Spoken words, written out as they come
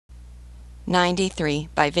93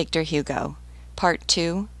 by Victor Hugo, Part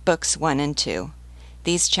 2, Books 1 and 2.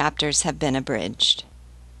 These chapters have been abridged.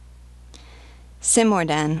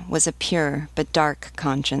 Simordan was a pure but dark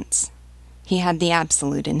conscience. He had the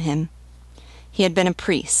absolute in him. He had been a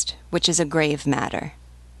priest, which is a grave matter.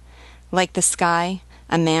 Like the sky,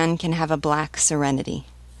 a man can have a black serenity.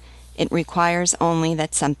 It requires only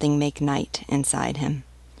that something make night inside him.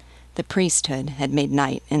 The priesthood had made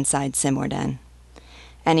night inside Simordan.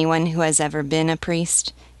 Anyone who has ever been a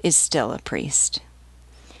priest is still a priest.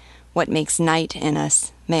 What makes night in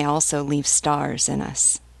us may also leave stars in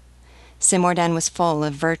us. Simordan was full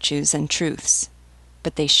of virtues and truths,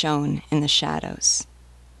 but they shone in the shadows.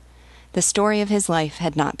 The story of his life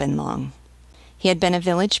had not been long. He had been a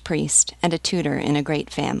village priest and a tutor in a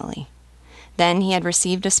great family. Then he had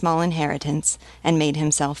received a small inheritance and made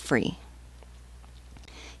himself free.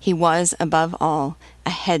 He was, above all,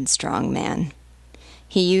 a headstrong man.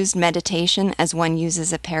 He used meditation as one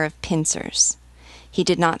uses a pair of pincers. He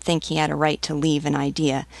did not think he had a right to leave an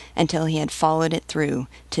idea until he had followed it through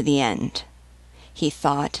to the end. He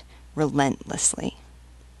thought relentlessly.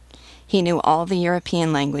 He knew all the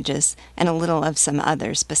European languages and a little of some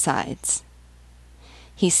others besides.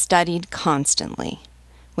 He studied constantly,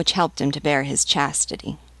 which helped him to bear his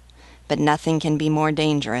chastity, but nothing can be more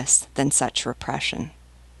dangerous than such repression.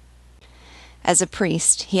 As a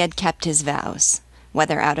priest, he had kept his vows,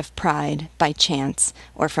 whether out of pride, by chance,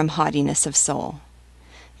 or from haughtiness of soul.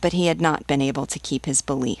 But he had not been able to keep his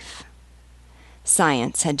belief.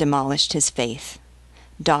 Science had demolished his faith.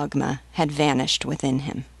 Dogma had vanished within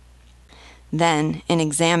him. Then, in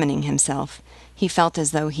examining himself, he felt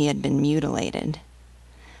as though he had been mutilated.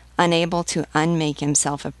 Unable to unmake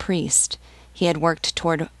himself a priest, he had worked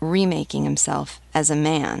toward remaking himself as a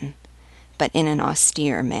man, but in an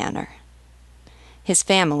austere manner. His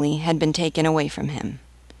family had been taken away from him.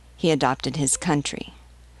 He adopted his country.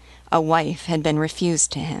 A wife had been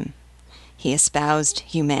refused to him. He espoused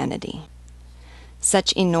humanity.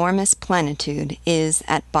 Such enormous plenitude is,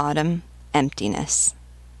 at bottom, emptiness.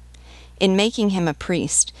 In making him a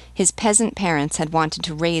priest, his peasant parents had wanted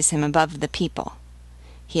to raise him above the people.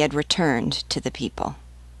 He had returned to the people.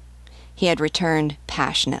 He had returned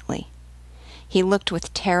passionately. He looked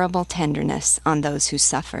with terrible tenderness on those who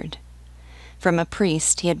suffered. From a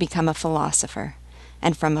priest, he had become a philosopher,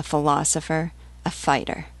 and from a philosopher, a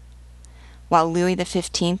fighter. While Louis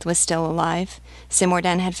XV was still alive,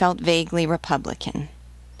 Simordan had felt vaguely republican.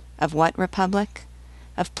 Of what republic?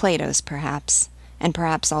 Of Plato's, perhaps, and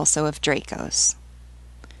perhaps also of Draco's.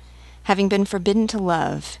 Having been forbidden to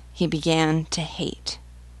love, he began to hate.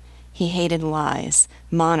 He hated lies,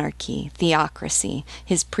 monarchy, theocracy,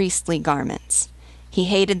 his priestly garments. He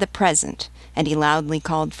hated the present, and he loudly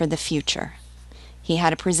called for the future. He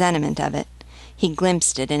had a presentiment of it. He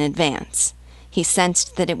glimpsed it in advance. He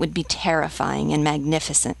sensed that it would be terrifying and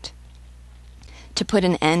magnificent. To put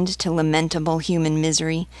an end to lamentable human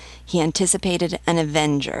misery, he anticipated an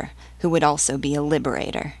avenger who would also be a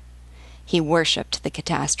liberator. He worshipped the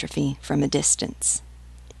catastrophe from a distance.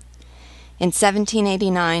 In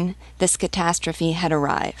 1789, this catastrophe had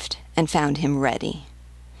arrived and found him ready.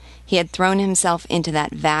 He had thrown himself into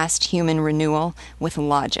that vast human renewal with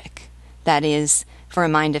logic, that is, for a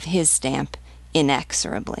mind of his stamp,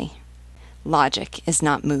 inexorably. Logic is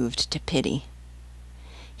not moved to pity.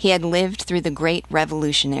 He had lived through the great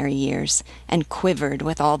revolutionary years and quivered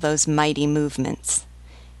with all those mighty movements.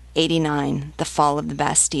 89, the fall of the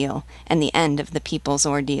Bastille and the end of the people's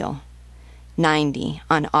ordeal. 90,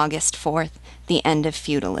 on August 4th, the end of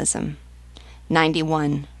feudalism.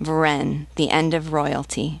 91, Varennes, the end of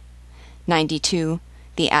royalty. 92,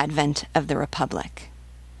 the advent of the Republic.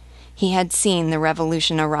 He had seen the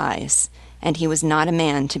revolution arise, and he was not a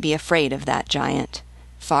man to be afraid of that giant.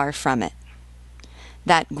 Far from it.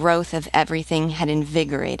 That growth of everything had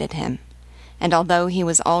invigorated him, and although he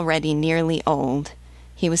was already nearly old,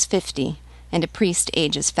 he was 50, and a priest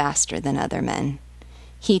ages faster than other men.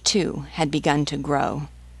 He, too, had begun to grow.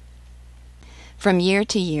 From year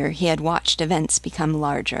to year he had watched events become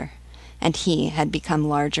larger, and he had become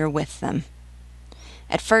larger with them.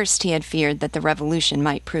 At first he had feared that the revolution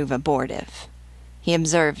might prove abortive. He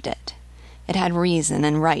observed it. It had reason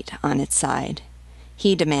and right on its side.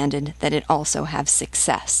 He demanded that it also have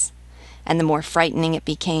success, and the more frightening it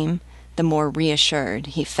became, the more reassured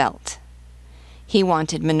he felt. He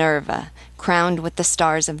wanted Minerva, crowned with the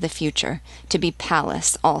stars of the future, to be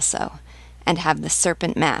Pallas also, and have the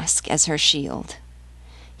serpent mask as her shield.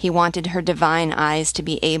 He wanted her divine eyes to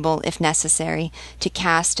be able, if necessary, to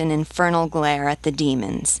cast an infernal glare at the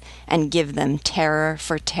demons, and give them terror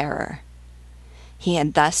for terror. He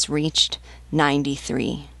had thus reached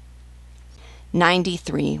 93.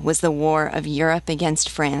 '93 was the war of Europe against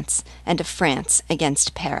France and of France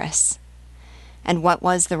against Paris. And what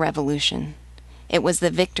was the revolution? It was the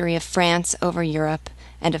victory of France over Europe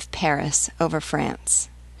and of Paris over France.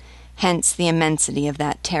 Hence the immensity of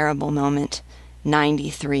that terrible moment,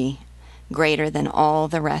 '93, greater than all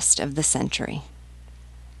the rest of the century.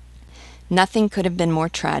 Nothing could have been more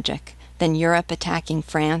tragic than Europe attacking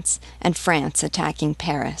France and France attacking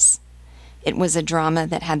Paris. It was a drama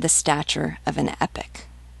that had the stature of an epic.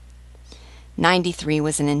 '93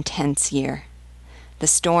 was an intense year. The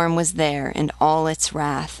storm was there in all its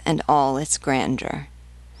wrath and all its grandeur.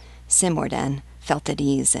 Simordan felt at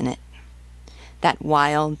ease in it. That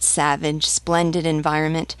wild, savage, splendid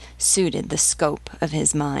environment suited the scope of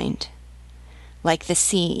his mind. Like the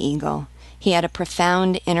sea eagle, he had a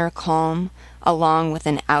profound inner calm along with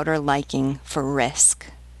an outer liking for risk.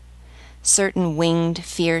 Certain winged,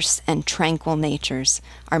 fierce, and tranquil natures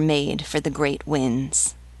are made for the great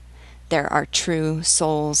winds. There are true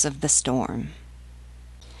souls of the storm.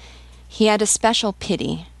 He had a special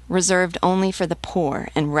pity, reserved only for the poor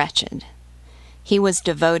and wretched. He was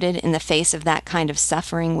devoted in the face of that kind of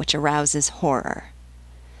suffering which arouses horror.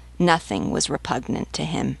 Nothing was repugnant to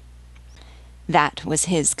him. That was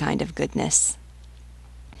his kind of goodness.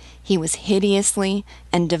 He was hideously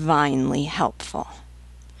and divinely helpful.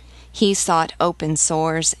 He sought open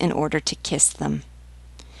sores in order to kiss them.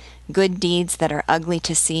 Good deeds that are ugly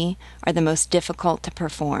to see are the most difficult to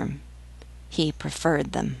perform. He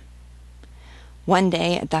preferred them. One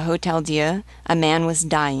day at the Hôtel Dieu, a man was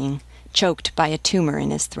dying, choked by a tumor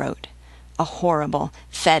in his throat, a horrible,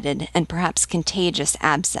 fetid, and perhaps contagious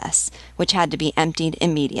abscess, which had to be emptied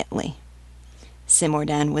immediately.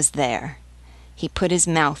 Simordan was there. He put his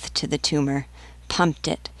mouth to the tumor, pumped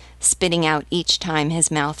it, spitting out each time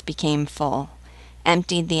his mouth became full,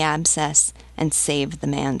 emptied the abscess, and saved the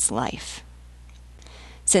man's life.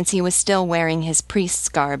 Since he was still wearing his priest's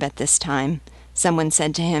garb at this time, someone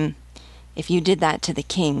said to him, "If you did that to the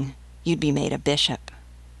king, you'd be made a bishop."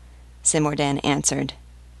 Simordan answered,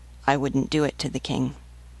 "I wouldn't do it to the king."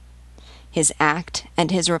 His act and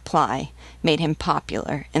his reply made him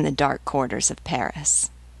popular in the dark quarters of Paris.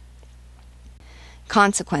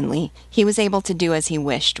 Consequently, he was able to do as he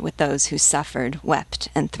wished with those who suffered, wept,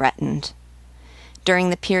 and threatened. During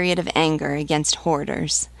the period of anger against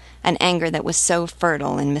hoarders, an anger that was so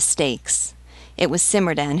fertile in mistakes, it was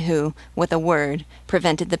Simordan who, with a word,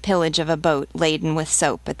 prevented the pillage of a boat laden with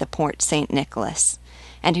soap at the Port St. Nicholas,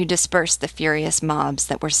 and who dispersed the furious mobs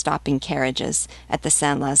that were stopping carriages at the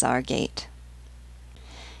Saint-Lazare gate.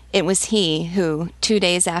 It was he who, 2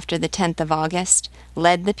 days after the 10th of August,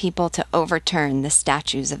 led the people to overturn the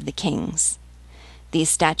statues of the kings. These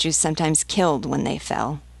statues sometimes killed when they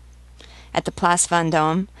fell. At the Place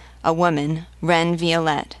Vendôme, a woman, Reine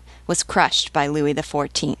Violette, was crushed by Louis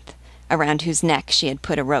XIV, around whose neck she had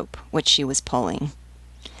put a rope which she was pulling.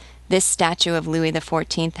 This statue of Louis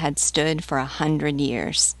XIV had stood for 100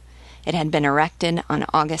 years. It had been erected on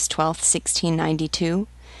August 12, 1692,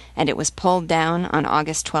 and it was pulled down on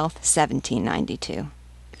August 12, 1792.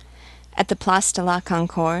 At the Place de la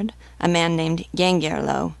Concorde, a man named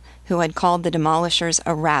Ganguerlot, who had called the demolishers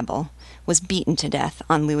a rabble, was beaten to death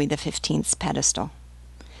on Louis XV's pedestal.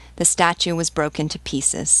 The statue was broken to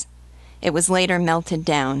pieces. It was later melted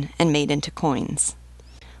down and made into coins.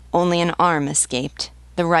 Only an arm escaped,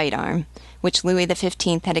 the right arm, which Louis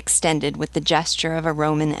XV had extended with the gesture of a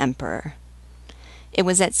Roman emperor. It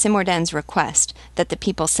was at Simordan's request that the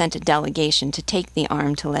people sent a delegation to take the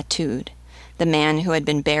arm to Latude, the man who had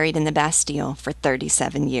been buried in the Bastille for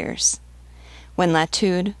 37 years. When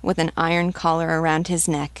Latude, with an iron collar around his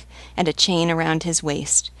neck and a chain around his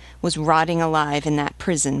waist, was rotting alive in that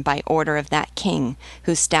prison by order of that king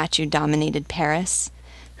whose statue dominated Paris,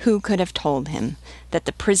 who could have told him that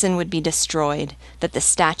the prison would be destroyed, that the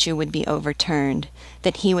statue would be overturned,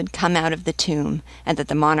 that he would come out of the tomb, and that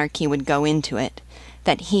the monarchy would go into it,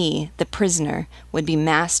 that he, the prisoner, would be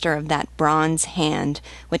master of that bronze hand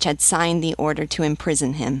which had signed the order to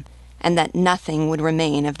imprison him, and that nothing would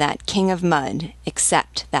remain of that king of mud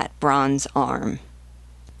except that bronze arm?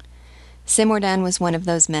 Simordan was one of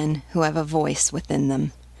those men who have a voice within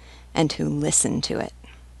them, and who listen to it.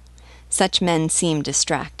 Such men seem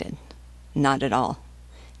distracted. Not at all.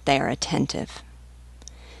 They are attentive.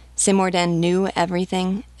 Simordan knew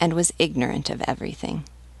everything and was ignorant of everything.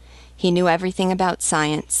 He knew everything about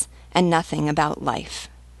science and nothing about life,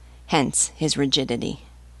 hence his rigidity.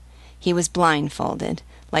 He was blindfolded,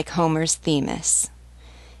 like Homer's Themis.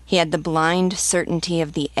 He had the blind certainty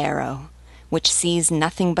of the arrow, which sees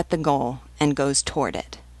nothing but the goal and goes toward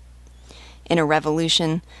it. In a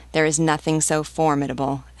revolution, there is nothing so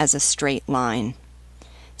formidable as a straight line.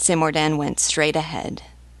 Simordan went straight ahead,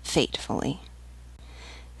 fatefully.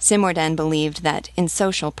 Simordan believed that, in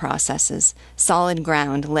social processes, solid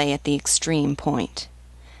ground lay at the extreme point,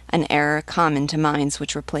 an error common to minds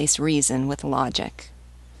which replace reason with logic.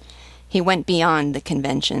 He went beyond the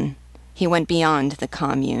convention. He went beyond the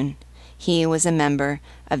commune. He was a member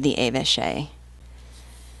of the Évêché.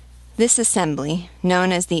 This assembly,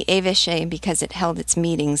 known as the Évêché because it held its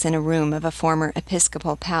meetings in a room of a former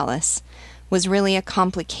episcopal palace, was really a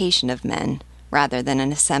complication of men rather than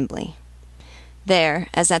an assembly. There,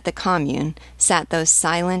 as at the commune, sat those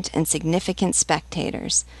silent and significant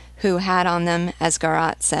spectators who had on them, as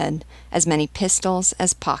Garat said, as many pistols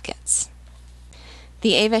as pockets.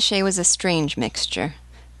 The Évêché was a strange mixture,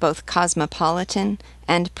 both cosmopolitan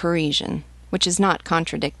and Parisian, which is not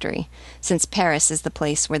contradictory, since Paris is the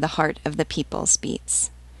place where the heart of the peoples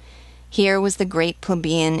beats. Here was the great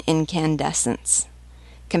plebeian incandescence.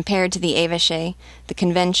 Compared to the Évêché, the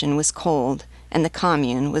convention was cold, and the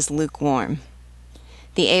commune was lukewarm.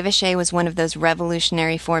 The Évêché was one of those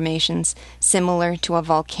revolutionary formations similar to a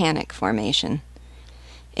volcanic formation.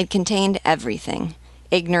 It contained everything: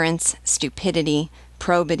 ignorance, stupidity,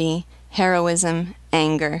 probity, heroism,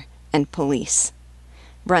 anger, and police.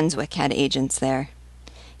 Brunswick had agents there.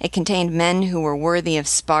 It contained men who were worthy of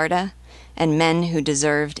Sparta and men who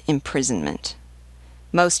deserved imprisonment.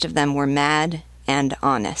 Most of them were mad and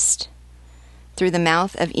honest. Through the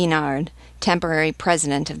mouth of Inard, temporary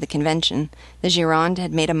president of the convention, the Gironde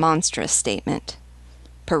had made a monstrous statement.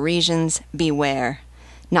 Parisians, beware.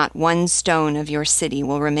 Not one stone of your city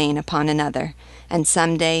will remain upon another, and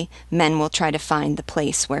some day men will try to find the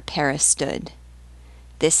place where Paris stood.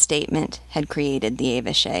 This statement had created the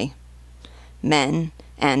Évêché. Men,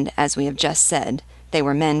 and as we have just said, they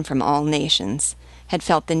were men from all nations, had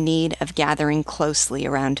felt the need of gathering closely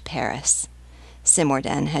around Paris.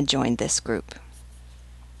 Simordan had joined this group.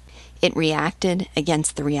 It reacted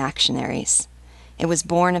against the reactionaries. It was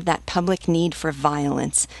born of that public need for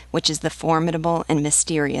violence, which is the formidable and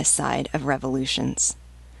mysterious side of revolutions.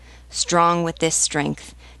 Strong with this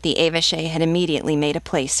strength, the Évêché had immediately made a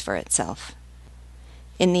place for itself.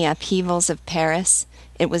 In the upheavals of Paris,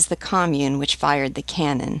 it was the commune which fired the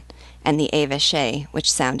cannon, and the Évêché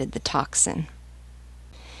which sounded the tocsin.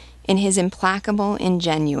 In his implacable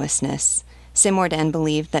ingenuousness, Simordan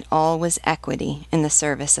believed that all was equity in the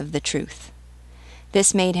service of the truth.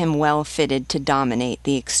 This made him well fitted to dominate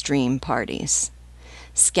the extreme parties.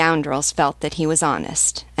 Scoundrels felt that he was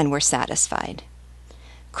honest and were satisfied.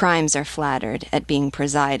 Crimes are flattered at being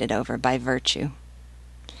presided over by virtue.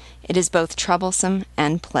 It is both troublesome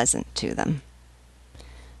and pleasant to them.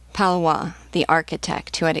 Palois, the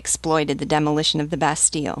architect who had exploited the demolition of the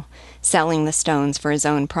Bastille, selling the stones for his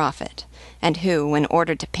own profit, and who, when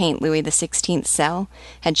ordered to paint Louis XVI's cell,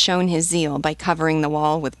 had shown his zeal by covering the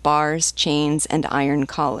wall with bars, chains, and iron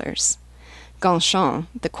collars. Gontchamp,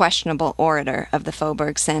 the questionable orator of the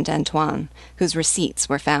Faubourg Saint-Antoine, whose receipts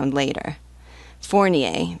were found later.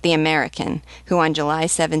 Fournier, the American, who on July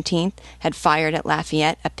 17th had fired at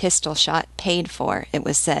Lafayette a pistol shot paid for, it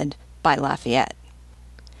was said, by Lafayette.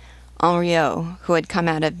 Henriot, who had come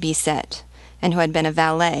out of Bicêtre, and who had been a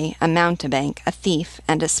valet, a mountebank, a thief,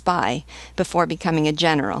 and a spy, before becoming a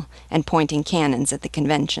general and pointing cannons at the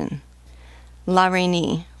convention. La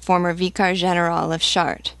Reynie, former vicar general of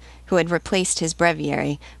Chartres, who had replaced his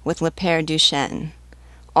breviary with Le Père Duchesne.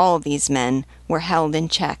 All these men were held in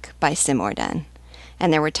check by Simordan,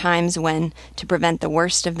 and there were times when, to prevent the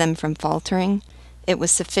worst of them from faltering, it was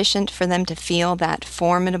sufficient for them to feel that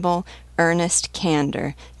formidable, earnest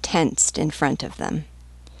candor tensed in front of them.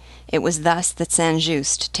 It was thus that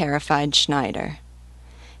Saint-Just terrified Schneider.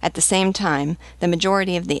 At the same time, the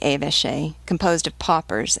majority of the Évêché, composed of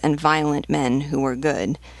paupers and violent men who were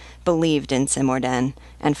good, believed in Simordan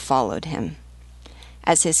and followed him.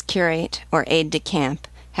 As his curate or aide-de-camp,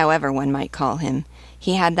 however one might call him,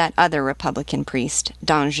 he had that other Republican priest,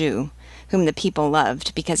 Danjou, whom the people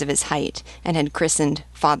loved because of his height and had christened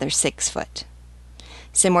Father Sixfoot.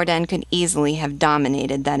 Simordan could easily have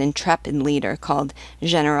dominated that intrepid leader called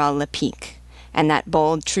General Lepic, and that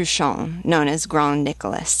bold Truchon, known as Grand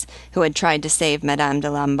Nicolas, who had tried to save Madame de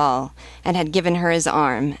Lamballe, and had given her his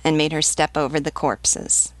arm and made her step over the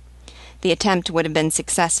corpses. The attempt would have been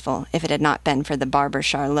successful if it had not been for the barber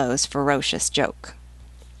Charlot's ferocious joke.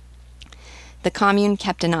 The Commune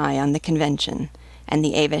kept an eye on the Convention, and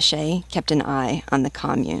the Évêché kept an eye on the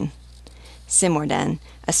Commune. Simordan,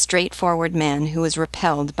 a straightforward man who was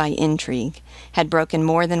repelled by intrigue, had broken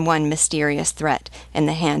more than one mysterious threat in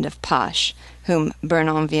the hand of Pache, whom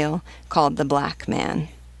Bournonville called the Black Man.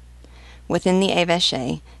 Within the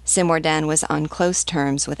évêché, Simordan was on close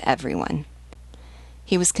terms with everyone.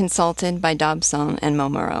 He was consulted by Dobson and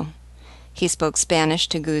Momoro. He spoke Spanish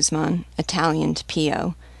to Guzman, Italian to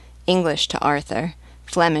Pio, English to Arthur,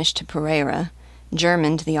 Flemish to Pereira,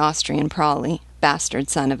 German to the Austrian Prali, bastard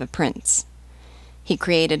son of a prince. He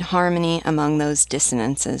created harmony among those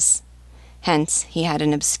dissonances. Hence he had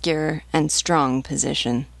an obscure and strong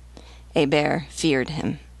position. Hébert feared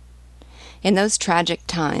him. In those tragic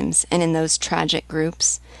times and in those tragic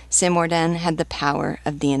groups, Simordan had the power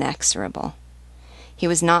of the inexorable. He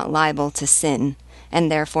was not liable to sin,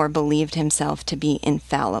 and therefore believed himself to be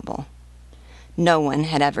infallible. No one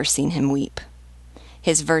had ever seen him weep.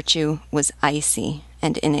 His virtue was icy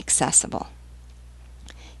and inaccessible.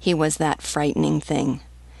 He was that frightening thing,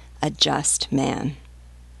 a just man.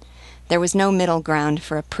 There was no middle ground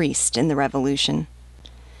for a priest in the Revolution.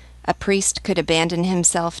 A priest could abandon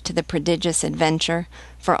himself to the prodigious adventure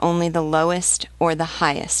for only the lowest or the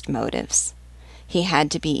highest motives. He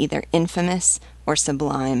had to be either infamous or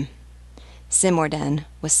sublime. Simordan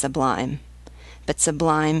was sublime, but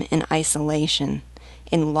sublime in isolation,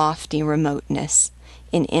 in lofty remoteness,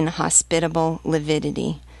 in inhospitable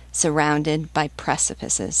lividity, surrounded by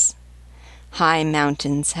precipices. High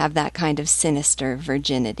mountains have that kind of sinister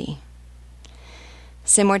virginity.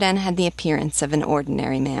 Simordan had the appearance of an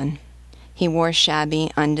ordinary man. He wore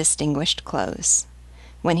shabby, undistinguished clothes.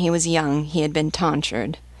 When he was young, he had been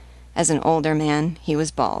tonsured. As an older man, he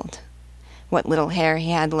was bald. What little hair he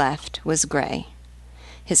had left was gray.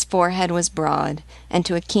 His forehead was broad, and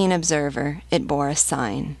to a keen observer it bore a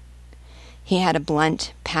sign. He had a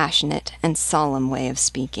blunt, passionate, and solemn way of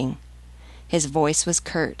speaking. His voice was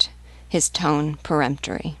curt, his tone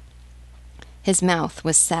peremptory. His mouth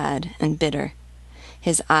was sad and bitter.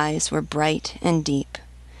 His eyes were bright and deep,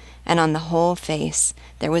 and on the whole face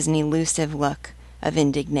there was an elusive look of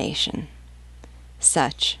indignation.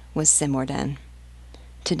 Such was Simordan.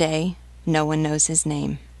 Today, no one knows his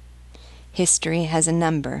name. History has a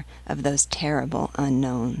number of those terrible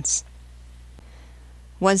unknowns.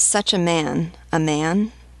 Was such a man a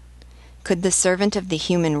man? Could the servant of the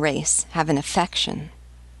human race have an affection?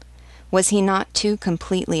 Was he not too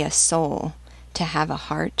completely a soul to have a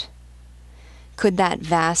heart? Could that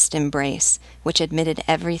vast embrace, which admitted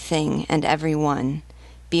everything and everyone,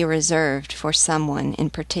 be reserved for someone in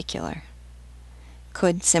particular?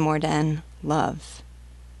 Could Simordan love?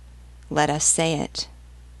 Let us say it,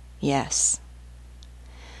 yes.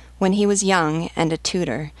 When he was young and a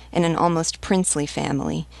tutor in an almost princely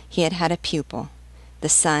family, he had had a pupil, the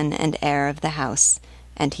son and heir of the house,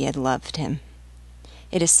 and he had loved him.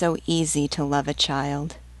 It is so easy to love a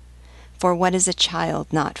child. For what is a child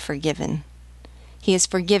not forgiven? He is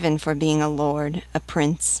forgiven for being a lord, a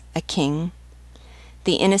prince, a king.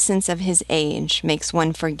 The innocence of his age makes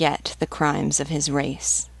one forget the crimes of his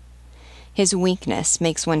race. His weakness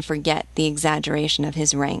makes one forget the exaggeration of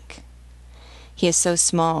his rank. He is so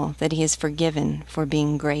small that he is forgiven for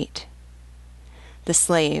being great. The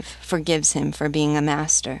slave forgives him for being a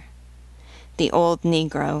master. The old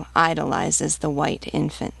Negro idolizes the white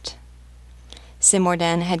infant.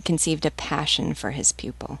 Simordan had conceived a passion for his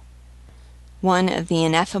pupil. One of the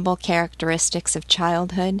ineffable characteristics of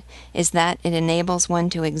childhood is that it enables one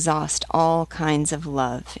to exhaust all kinds of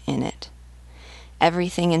love in it.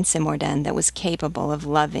 Everything in Simordan that was capable of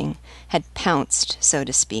loving had pounced, so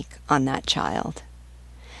to speak, on that child.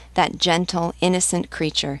 That gentle, innocent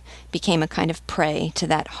creature became a kind of prey to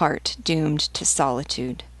that heart doomed to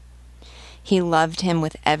solitude. He loved him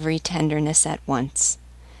with every tenderness at once,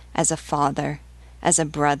 as a father, as a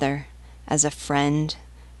brother, as a friend,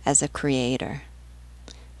 as a creator.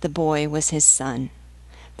 The boy was his son,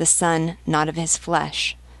 the son not of his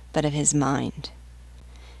flesh, but of his mind.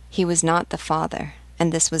 He was not the father,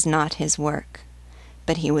 and this was not his work,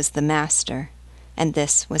 but he was the master, and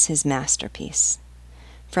this was his masterpiece.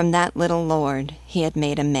 From that little lord he had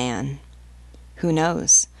made a man. Who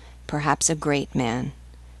knows, perhaps a great man,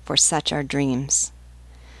 for such are dreams.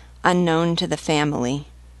 Unknown to the family,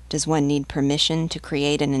 does one need permission to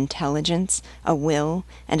create an intelligence, a will,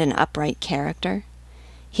 and an upright character?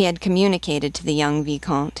 He had communicated to the young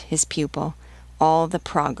Vicomte, his pupil, all the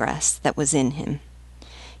progress that was in him.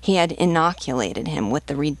 He had inoculated him with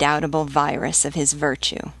the redoubtable virus of his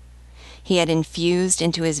virtue. He had infused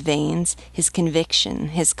into his veins his conviction,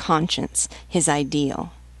 his conscience, his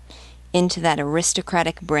ideal. Into that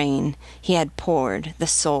aristocratic brain he had poured the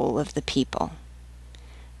soul of the people.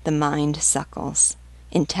 The mind suckles.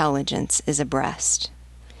 Intelligence is a breast.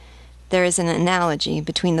 There is an analogy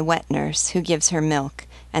between the wet nurse who gives her milk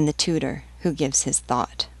and the tutor who gives his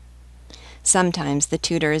thought. Sometimes the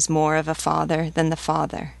tutor is more of a father than the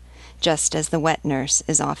father, just as the wet nurse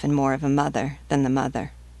is often more of a mother than the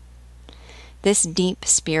mother. This deep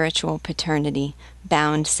spiritual paternity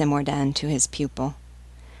bound Simordan to his pupil.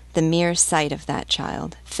 The mere sight of that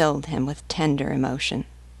child filled him with tender emotion.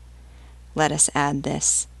 Let us add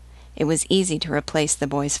this. It was easy to replace the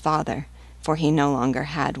boy's father, for he no longer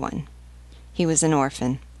had one. He was an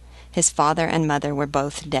orphan. His father and mother were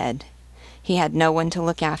both dead. He had no one to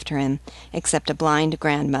look after him except a blind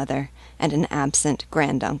grandmother and an absent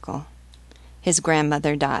granduncle. His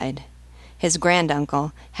grandmother died. His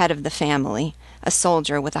granduncle, head of the family, a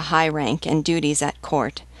soldier with a high rank and duties at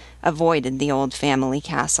court, avoided the old family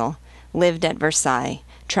castle, lived at Versailles,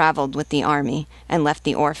 traveled with the army, and left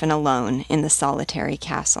the orphan alone in the solitary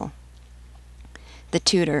castle. The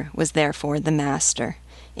tutor was therefore the master,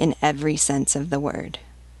 in every sense of the word.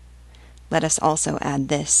 Let us also add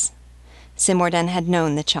this. Simordan had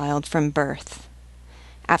known the child from birth.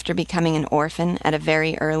 After becoming an orphan at a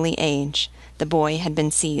very early age, the boy had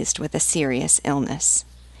been seized with a serious illness.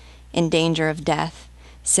 In danger of death,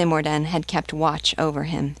 Simordan had kept watch over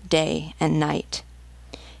him day and night.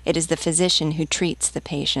 It is the physician who treats the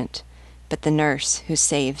patient, but the nurse who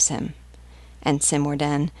saves him, and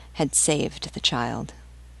Simordan had saved the child.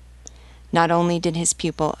 Not only did his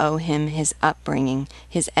pupil owe him his upbringing,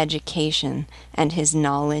 his education, and his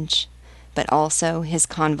knowledge, but also his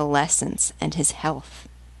convalescence and his health.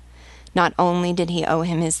 Not only did he owe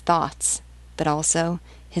him his thoughts, but also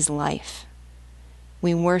his life.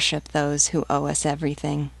 We worship those who owe us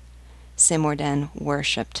everything. Simordan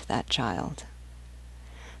worshipped that child.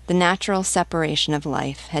 The natural separation of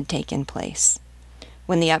life had taken place.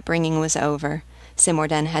 When the upbringing was over,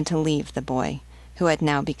 Simordan had to leave the boy, who had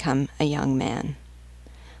now become a young man.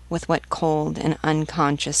 With what cold and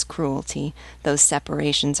unconscious cruelty those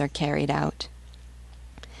separations are carried out.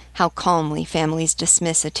 How calmly families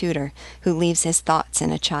dismiss a tutor who leaves his thoughts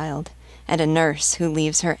in a child, and a nurse who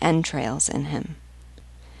leaves her entrails in him.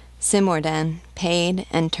 Simordan, paid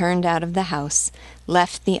and turned out of the house,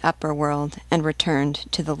 left the upper world and returned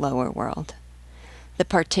to the lower world. The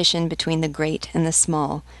partition between the great and the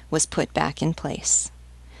small was put back in place.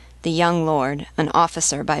 The young lord, an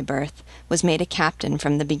officer by birth, was made a captain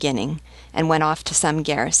from the beginning, and went off to some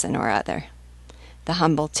garrison or other. The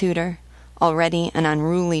humble tutor, already an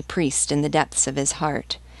unruly priest in the depths of his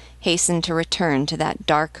heart, hastened to return to that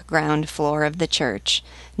dark ground floor of the church,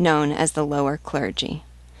 known as the lower clergy,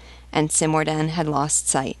 and Simordan had lost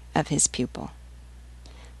sight of his pupil.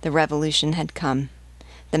 The revolution had come.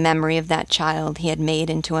 The memory of that child he had made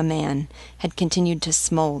into a man had continued to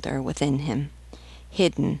smolder within him,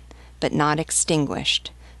 hidden but not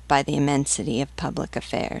extinguished by the immensity of public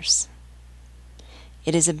affairs.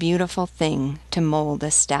 It is a beautiful thing to mold a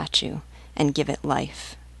statue and give it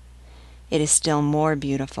life. It is still more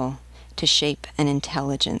beautiful to shape an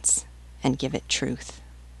intelligence and give it truth.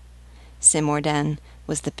 Simordan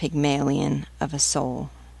was the Pygmalion of a soul.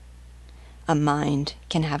 A mind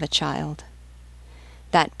can have a child.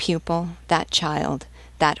 That pupil, that child,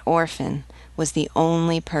 that orphan was the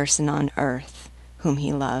only person on earth whom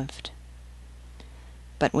he loved.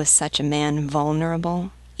 But was such a man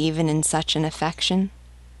vulnerable even in such an affection?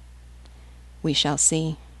 We shall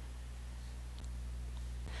see.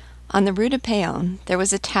 On the Rue de Péon there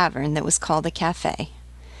was a tavern that was called a café.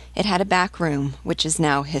 It had a back room, which is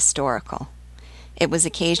now historical. It was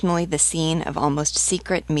occasionally the scene of almost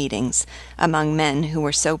secret meetings among men who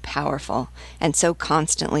were so powerful and so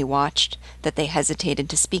constantly watched that they hesitated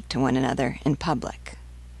to speak to one another in public.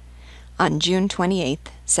 On June 28,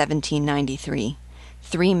 1793,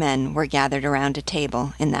 3 men were gathered around a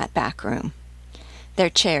table in that back room. Their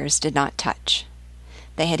chairs did not touch.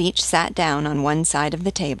 They had each sat down on one side of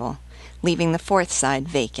the table, leaving the fourth side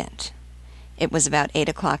vacant. It was about 8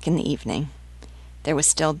 o'clock in the evening. There was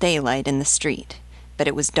still daylight in the street, but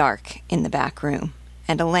it was dark in the back room,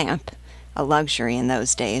 and a lamp, a luxury in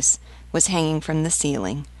those days, was hanging from the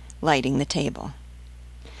ceiling, lighting the table.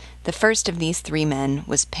 The first of these 3 men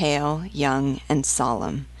was pale, young, and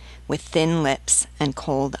solemn, with thin lips and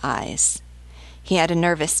cold eyes. He had a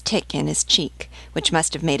nervous tic in his cheek, which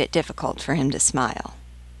must have made it difficult for him to smile.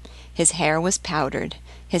 His hair was powdered,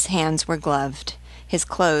 his hands were gloved, his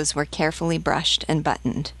clothes were carefully brushed and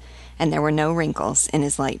buttoned, and there were no wrinkles in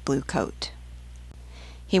his light blue coat.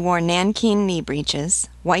 He wore nankeen knee breeches,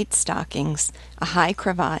 white stockings, a high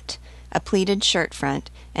cravat, a pleated shirt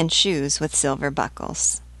front, and shoes with silver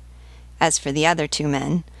buckles. As for the other 2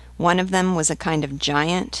 men, one of them was a kind of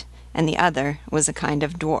giant, and the other was a kind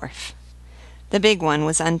of dwarf. The big one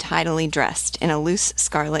was untidily dressed in a loose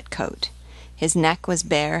scarlet coat. His neck was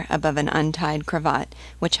bare above an untied cravat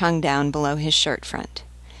which hung down below his shirt front.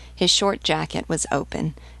 His short jacket was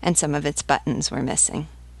open, and some of its buttons were missing.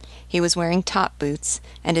 He was wearing top boots,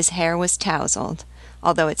 and his hair was tousled,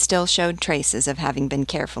 although it still showed traces of having been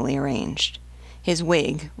carefully arranged. His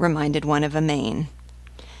wig reminded one of a mane.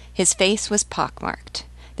 His face was pockmarked.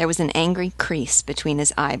 There was an angry crease between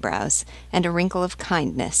his eyebrows, and a wrinkle of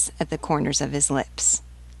kindness at the corners of his lips.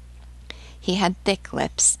 He had thick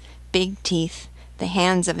lips, big teeth, the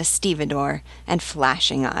hands of a stevedore, and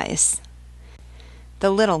flashing eyes. The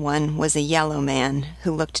little one was a yellow man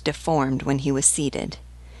who looked deformed when he was seated.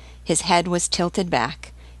 His head was tilted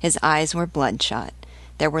back, his eyes were bloodshot,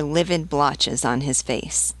 there were livid blotches on his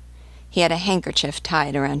face. He had a handkerchief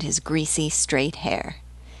tied around his greasy, straight hair.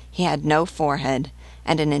 He had no forehead,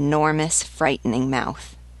 and an enormous, frightening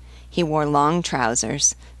mouth. He wore long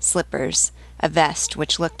trousers, slippers, a vest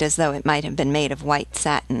which looked as though it might have been made of white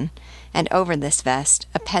satin, and over this vest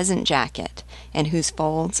a peasant jacket, in whose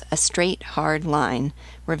folds a straight, hard line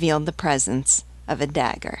revealed the presence of a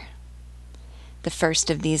dagger. The first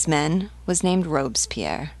of these men was named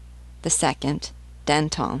Robespierre, the second,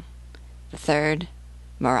 Danton, the third,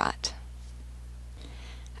 Marat.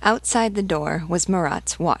 Outside the door was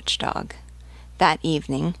Marat's watchdog. That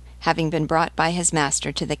evening, having been brought by his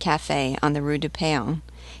master to the café on the Rue du Péon,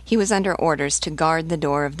 he was under orders to guard the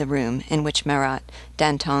door of the room in which Marat,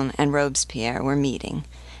 Danton, and Robespierre were meeting,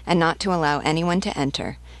 and not to allow anyone to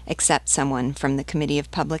enter except someone from the Committee of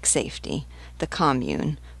Public Safety, the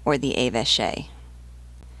Commune, or the Évêché.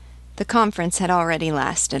 The conference had already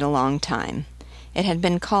lasted a long time. It had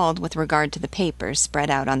been called with regard to the papers spread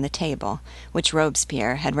out on the table, which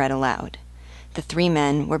Robespierre had read aloud. The three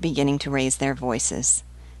men were beginning to raise their voices.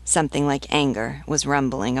 Something like anger was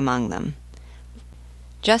rumbling among them.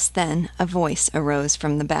 Just then a voice arose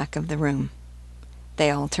from the back of the room.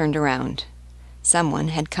 They all turned around. Someone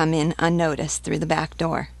had come in unnoticed through the back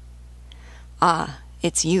door. "Ah,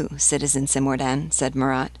 it's you, Citizen Simordan," said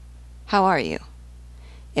Marat. "How are you?"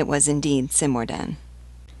 It was indeed Simordan.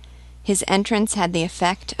 His entrance had the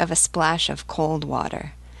effect of a splash of cold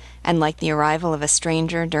water, and like the arrival of a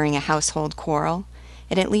stranger during a household quarrel,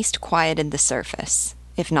 it at least quieted the surface,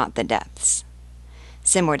 if not the depths.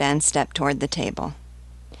 Simordan stepped toward the table.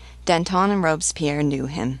 Danton and Robespierre knew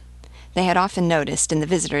him. They had often noticed in the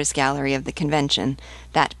visitors' gallery of the convention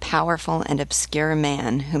that powerful and obscure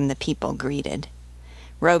man whom the people greeted.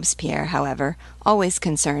 Robespierre, however, always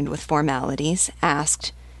concerned with formalities,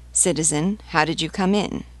 asked, "Citizen, how did you come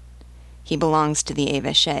in?" "He belongs to the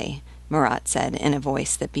Évêché," Marat said in a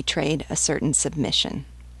voice that betrayed a certain submission.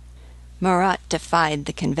 Marat defied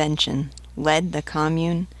the convention, led the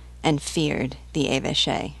Commune, and feared the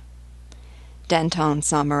Évêché. Danton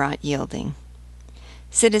saw Marat yielding.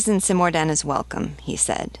 "Citizen Simordan is welcome," he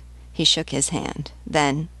said. He shook his hand.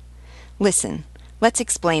 Then, "Listen, let's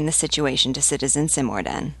explain the situation to Citizen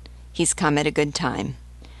Simordan. He's come at a good time.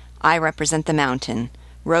 I represent the Mountain,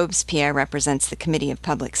 Robespierre represents the Committee of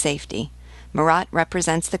Public Safety, Marat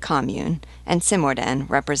represents the Commune, and Simordan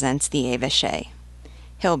represents the Évêché.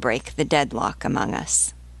 He'll break the deadlock among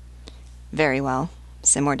us." "Very well,"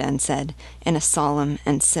 Simordan said, in a solemn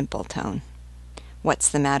and simple tone. "What's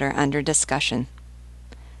the matter under discussion?"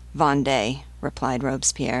 "Vendée," replied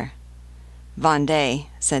Robespierre. "Vendée,"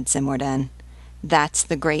 said Simordan. "That's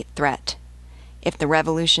the great threat. If the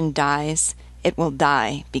revolution dies, it will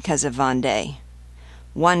die because of Vendée.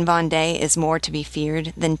 One Vendée is more to be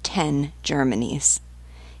feared than 10 Germanys.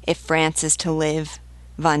 If France is to live,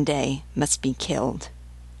 Vendée must be killed."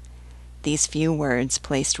 These few words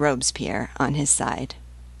placed Robespierre on his side.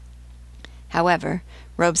 However,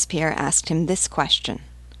 Robespierre asked him this question: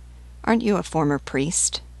 "Aren't you a former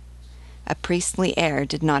priest?" A priestly air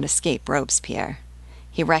did not escape Robespierre.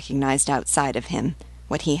 He recognized outside of him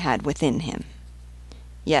what he had within him.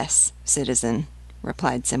 "Yes, citizen,"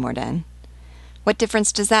 replied Simordan. "What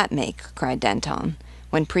difference does that make?" cried Danton.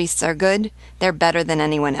 "When priests are good, they're better than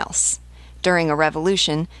anyone else. During a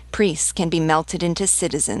revolution, priests can be melted into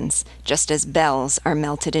citizens, just as bells are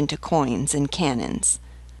melted into coins and cannons."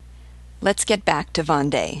 "Let's get back to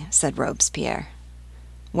Vendée," said Robespierre.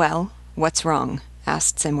 "Well, what's wrong?"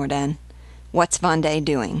 asked Simordan. "What's Vendée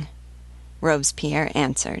doing?" Robespierre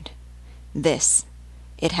answered, "This.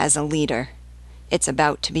 It has a leader. It's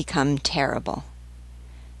about to become terrible."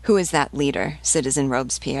 "Who is that leader, Citizen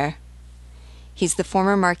Robespierre?" "He's the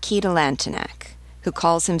former Marquis de Lantenac, who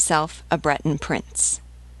calls himself a Breton prince."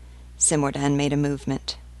 Simordan made a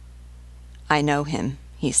movement. "I know him,"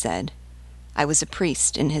 he said. "I was a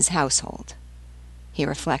priest in his household." He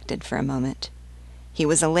reflected for a moment. "He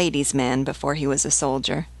was a ladies' man before he was a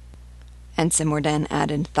soldier." And Simordan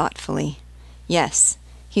added thoughtfully, "Yes,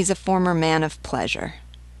 he's a former man of pleasure.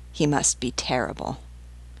 He must be terrible."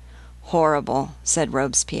 Horrible, said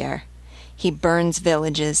Robespierre. He burns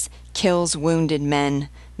villages, kills wounded men,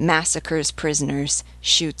 massacres prisoners,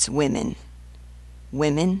 shoots women.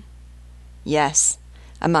 Women? Yes.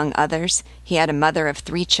 Among others, he had a mother of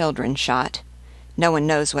 3 children shot. No one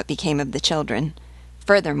knows what became of the children.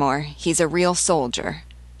 Furthermore, he's a real soldier.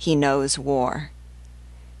 He knows war.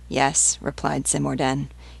 Yes, replied Simordan.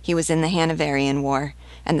 He was in the Hanoverian War,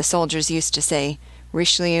 and the soldiers used to say,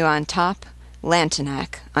 Richelieu on top,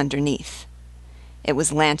 Lantenac underneath. It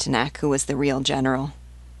was Lantenac who was the real general.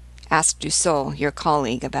 Ask Dussault, your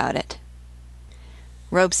colleague, about it.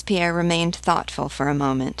 Robespierre remained thoughtful for a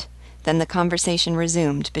moment. Then the conversation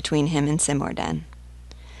resumed between him and Simordan.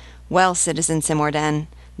 Well, Citizen Simordan,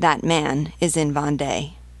 that man is in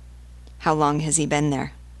Vendée. How long has he been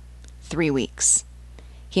there? 3 weeks.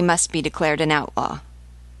 He must be declared an outlaw.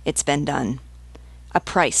 It's been done. A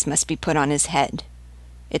price must be put on his head.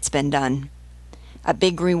 It's been done. A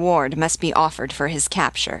big reward must be offered for his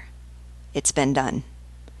capture. It's been done.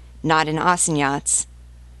 Not in assignats.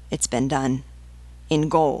 It's been done. In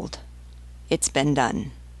gold. It's been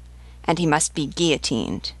done. And he must be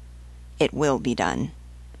guillotined. It will be done.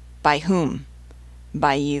 By whom?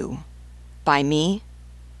 By you. By me?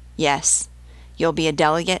 Yes. You'll be a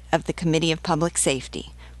delegate of the Committee of Public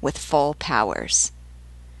Safety, with full powers.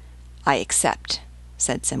 I accept,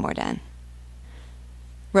 said Simordan.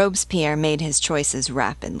 Robespierre made his choices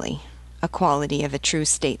rapidly, a quality of a true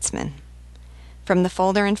statesman. From the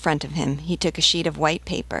folder in front of him, he took a sheet of white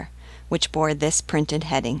paper, which bore this printed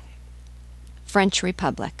heading: French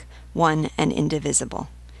Republic, one and indivisible.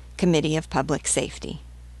 Committee of Public Safety.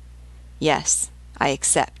 Yes, I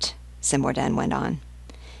accept, Simordan went on.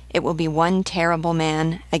 It will be one terrible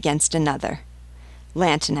man against another.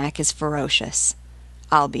 Lantenac is ferocious.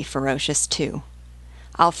 I'll be ferocious too.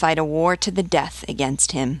 I'll fight a war to the death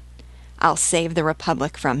against him. I'll save the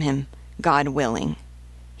Republic from him, God willing.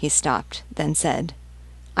 He stopped, then said,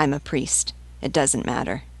 I'm a priest. It doesn't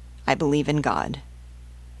matter. I believe in God.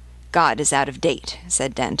 God is out of date,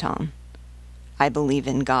 said Danton. I believe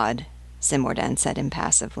in God, Simordan said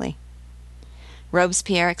impassively.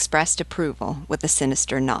 Robespierre expressed approval with a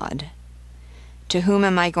sinister nod. To whom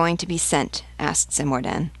am I going to be sent? Asked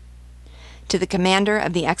Simordan. To the commander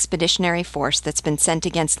of the expeditionary force that's been sent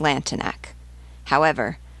against Lantenac.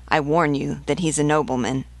 However, I warn you that he's a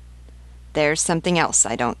nobleman. There's something else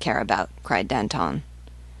I don't care about, cried Danton.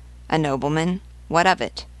 A nobleman? What of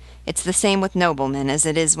it? It's the same with noblemen as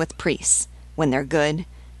it is with priests. When they're good,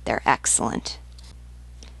 they're excellent.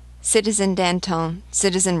 Citizen Danton,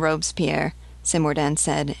 Citizen Robespierre, Simordan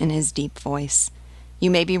said in his deep voice,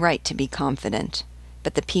 you may be right to be confident,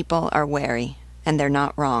 but the people are wary, and they're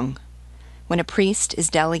not wrong. When a priest is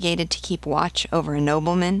delegated to keep watch over a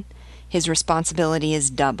nobleman, his responsibility is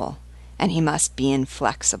double, and he must be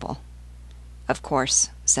inflexible. Of course,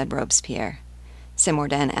 said Robespierre.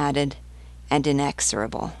 Simordan added, and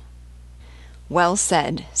inexorable. Well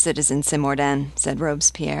said, Citizen Simordan, said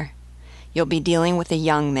Robespierre. You'll be dealing with a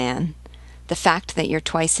young man. The fact that you're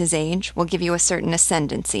twice his age will give you a certain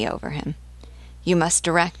ascendancy over him. You must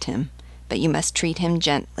direct him, but you must treat him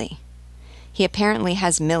gently. He apparently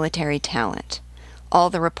has military talent. All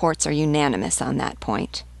the reports are unanimous on that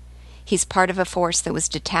point. He's part of a force that was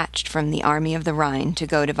detached from the Army of the Rhine to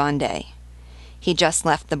go to Vendée. He just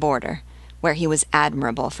left the border, where he was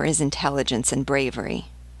admirable for his intelligence and bravery.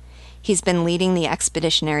 He's been leading the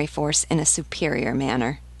expeditionary force in a superior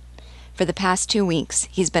manner. For the past 2 weeks,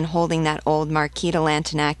 he's been holding that old Marquis de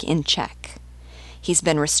Lantenac in check. He's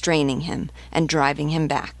been restraining him and driving him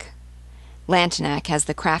back. Lantenac has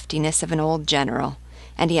the craftiness of an old general,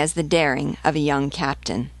 and he has the daring of a young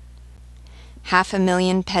captain.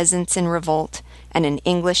 500,000 peasants in revolt and an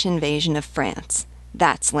English invasion of France.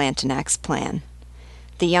 That's Lantenac's plan.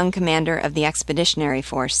 The young commander of the expeditionary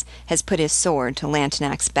force has put his sword to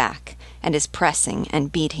Lantenac's back and is pressing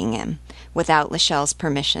and beating him, without Lechelle's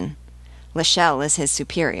permission. Lechelle is his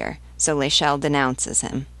superior, so Lechelle denounces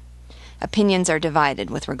him. Opinions are divided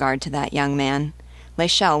with regard to that young man.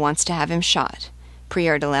 Lechelle wants to have him shot.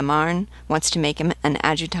 Prieur de la Marne wants to make him an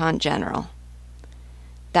adjutant general.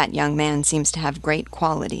 That young man seems to have great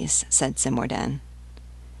qualities, said Simordan.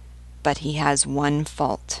 But he has one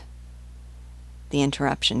fault. The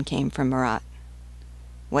interruption came from Marat.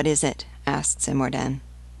 What is it? Asked Simordan.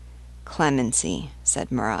 Clemency,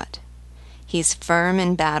 said Marat. He's firm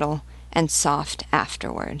in battle and soft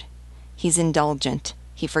afterward. He's indulgent.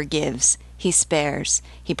 He forgives. He spares.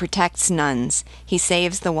 He protects nuns. He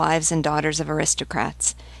saves the wives and daughters of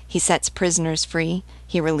aristocrats. He sets prisoners free.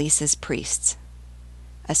 He releases priests.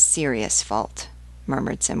 A serious fault,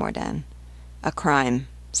 murmured Simordan. A crime,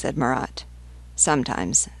 said Marat.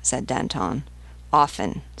 Sometimes, said Danton.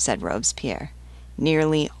 Often, said Robespierre.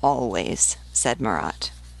 Nearly always, said Marat.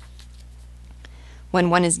 When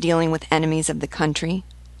one is dealing with enemies of the country,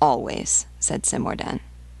 always, said Simordan.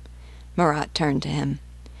 Marat turned to him.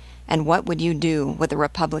 And what would you do with a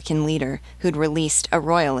Republican leader who'd released a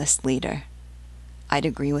Royalist leader? I'd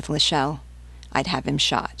agree with Lachelle. I'd have him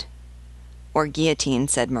shot. Or guillotine,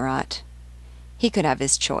 said Marat. He could have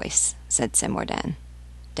his choice, said Simordan.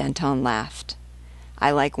 Danton laughed. I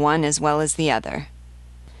like one as well as the other.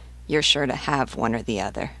 You're sure to have one or the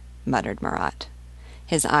other, muttered Marat.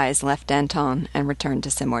 His eyes left Danton and returned to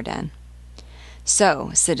Simordan. So,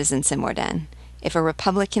 Citizen Simordan, if a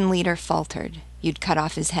Republican leader faltered, you'd cut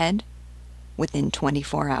off his head? Within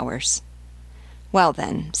 24 hours. Well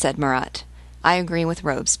then, said Marat, I agree with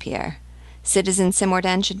Robespierre. Citizen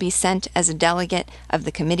Simordan should be sent as a delegate of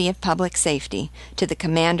the Committee of Public Safety to the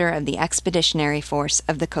commander of the Expeditionary Force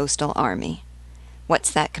of the Coastal Army.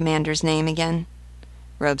 What's that commander's name again?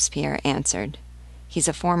 Robespierre answered. He's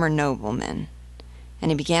a former nobleman.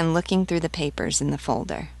 And he began looking through the papers in the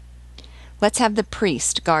folder. Let's have the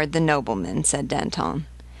priest guard the nobleman, said Danton.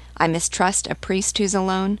 I mistrust a priest who's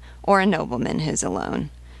alone or a nobleman who's alone.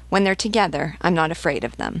 When they're together, I'm not afraid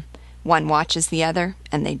of them. One watches the other,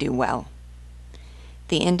 and they do well.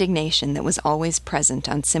 The indignation that was always present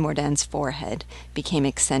on Simordan's forehead became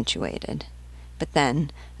accentuated. But then,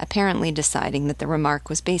 apparently deciding that the remark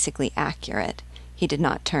was basically accurate, he did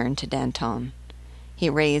not turn to Danton. He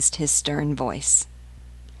raised his stern voice.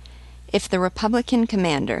 If the Republican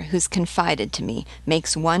commander who's confided to me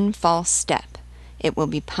makes one false step, it will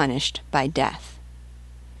be punished by death.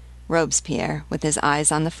 Robespierre, with his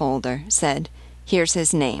eyes on the folder, said, Here's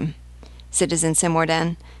his name. Citizen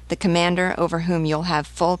Simordan, the commander over whom you'll have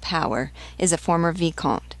full power is a former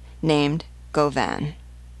vicomte named Gauvin.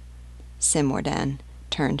 Simordan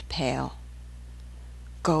turned pale.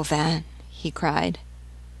 Gauvin, he cried.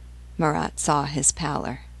 Marat saw his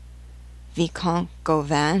pallor. Vicomte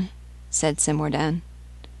Gauvin, said Simordan.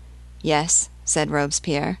 Yes, said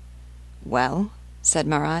Robespierre. Well, said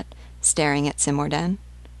Marat, staring at Simordan.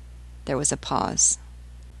 There was a pause.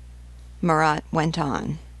 Marat went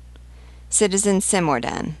on. Citizen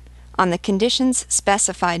Simordan, on the conditions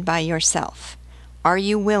specified by yourself, are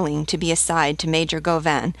you willing to be assigned to Major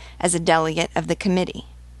Gauvin as a delegate of the committee?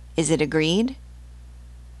 Is it agreed?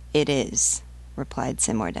 It is, replied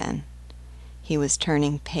Simordan. He was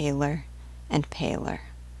turning paler and paler.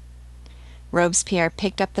 Robespierre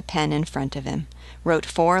picked up the pen in front of him, wrote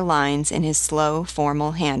 4 lines in his slow,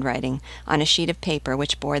 formal handwriting on a sheet of paper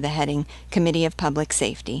which bore the heading Committee of Public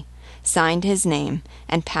Safety, signed his name,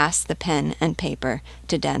 and passed the pen and paper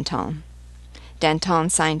to Danton. Danton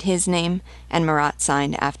signed his name, and Marat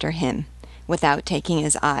signed after him, without taking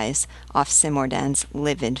his eyes off Simordan's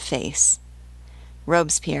livid face.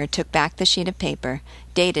 Robespierre took back the sheet of paper,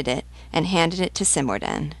 dated it, and handed it to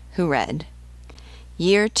Simordan, who read,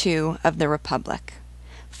 Year 2 of the Republic.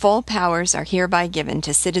 Full powers are hereby given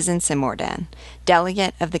to Citizen Simordan,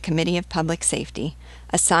 delegate of the Committee of Public Safety,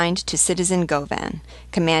 assigned to Citizen Gauvin,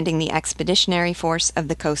 commanding the Expeditionary Force of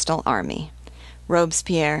the Coastal Army.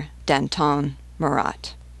 Robespierre, Danton,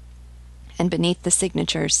 Marat. And beneath the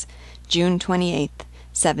signatures, June 28,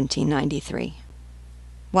 1793.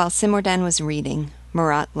 While Simordan was reading,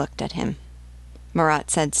 Marat looked at him. Marat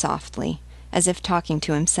said softly, as if talking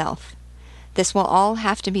to himself, This will all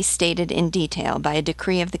have to be stated in detail by a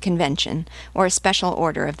decree of the Convention or a special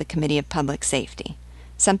order of the Committee of Public Safety.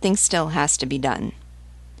 Something still has to be done.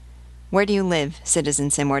 Where do you live, Citizen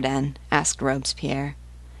Simordan? Asked Robespierre.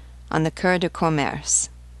 On the Cour de Commerce.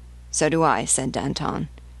 So do I, said Danton.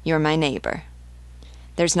 You're my neighbor.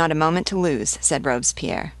 There's not a moment to lose, said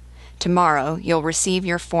Robespierre. Tomorrow you'll receive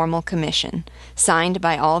your formal commission, signed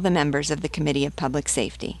by all the members of the Committee of Public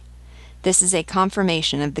Safety. This is a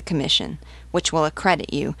confirmation of the commission, which will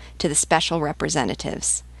accredit you to the special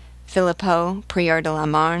representatives, Philippot, Prieur de la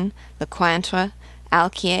Marne, Lecointre,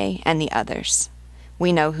 Alquier, and the others.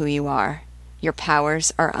 We know who you are. Your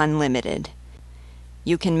powers are unlimited.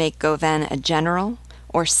 You can make Gauvin a general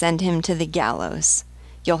or send him to the gallows.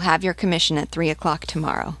 You'll have your commission at 3 o'clock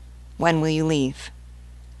tomorrow. When will you leave?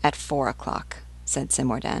 At 4 o'clock, said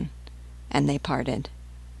Simordan, and they parted.